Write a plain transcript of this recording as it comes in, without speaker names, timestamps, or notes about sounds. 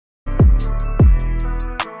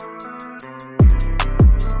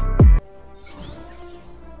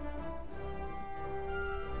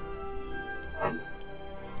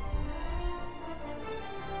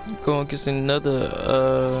go against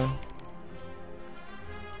another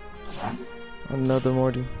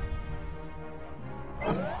Morty.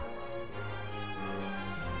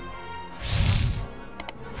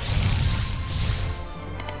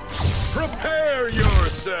 Prepare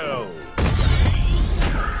yourself.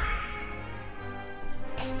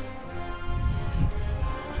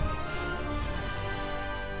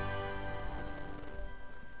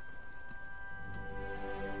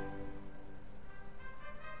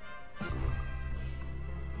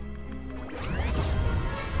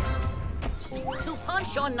 To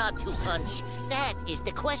punch or not to punch? That is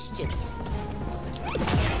the question.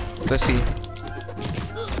 Let's see.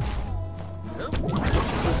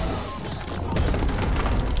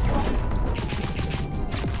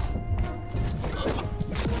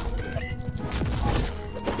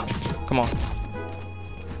 Come on.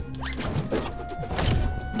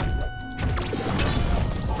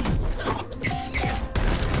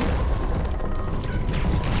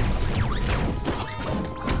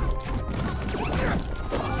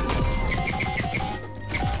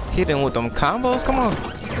 Hit him with them combos, come on.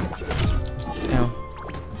 Damn.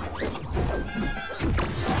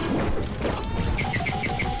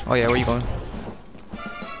 Oh yeah, where you going?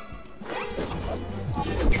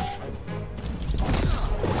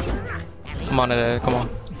 Come on, come on.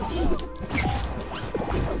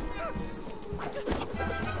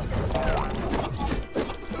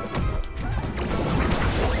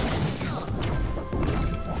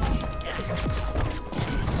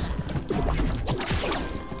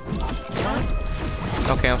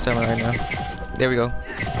 Okay, I'm selling right now. There we go.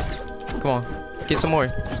 Come on, get some more.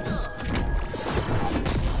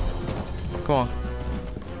 Come on.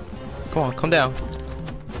 Come on, come down.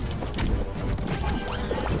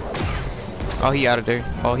 Oh, he out of there.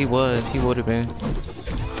 Oh, he was. He would have been.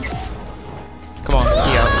 Come on,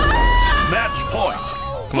 he out. Match point.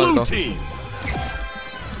 Come on, Blue let's go. team.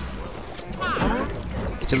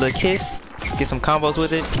 Get your little kiss. Get some combos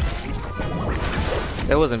with it.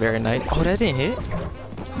 That wasn't very nice. Oh, that didn't hit.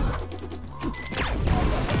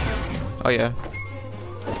 Oh yeah.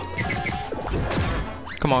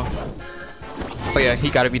 Come on. Oh yeah,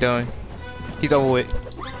 he gotta be done. He's over with.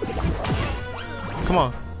 Come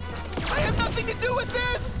on. I have nothing to do with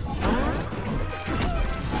this!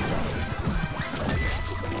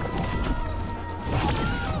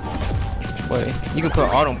 Wait, you can put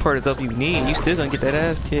all them perks up you need, you still gonna get that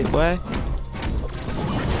ass kicked, boy.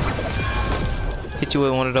 Hit you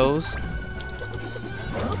with one of those.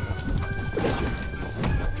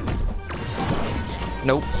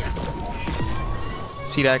 Nope.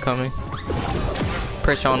 See that coming.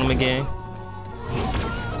 Pressure on him again.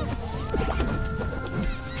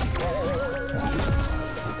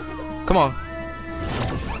 Come on.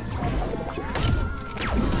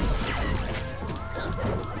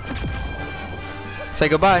 Say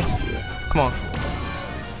goodbye. Come on.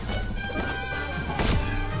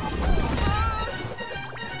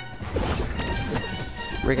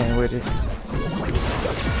 Rick ain't with it.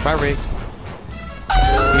 Bye, Rick.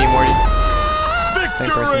 Me, Morty.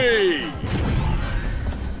 Victory!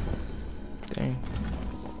 Dang.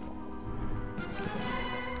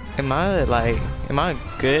 Am I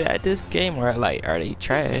good at this game, or like are they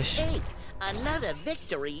trash? Hey, another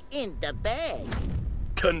victory in the bag.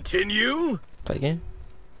 Continue. Play again?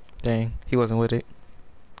 Dang, he wasn't with it.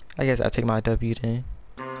 I guess I'll take my W then.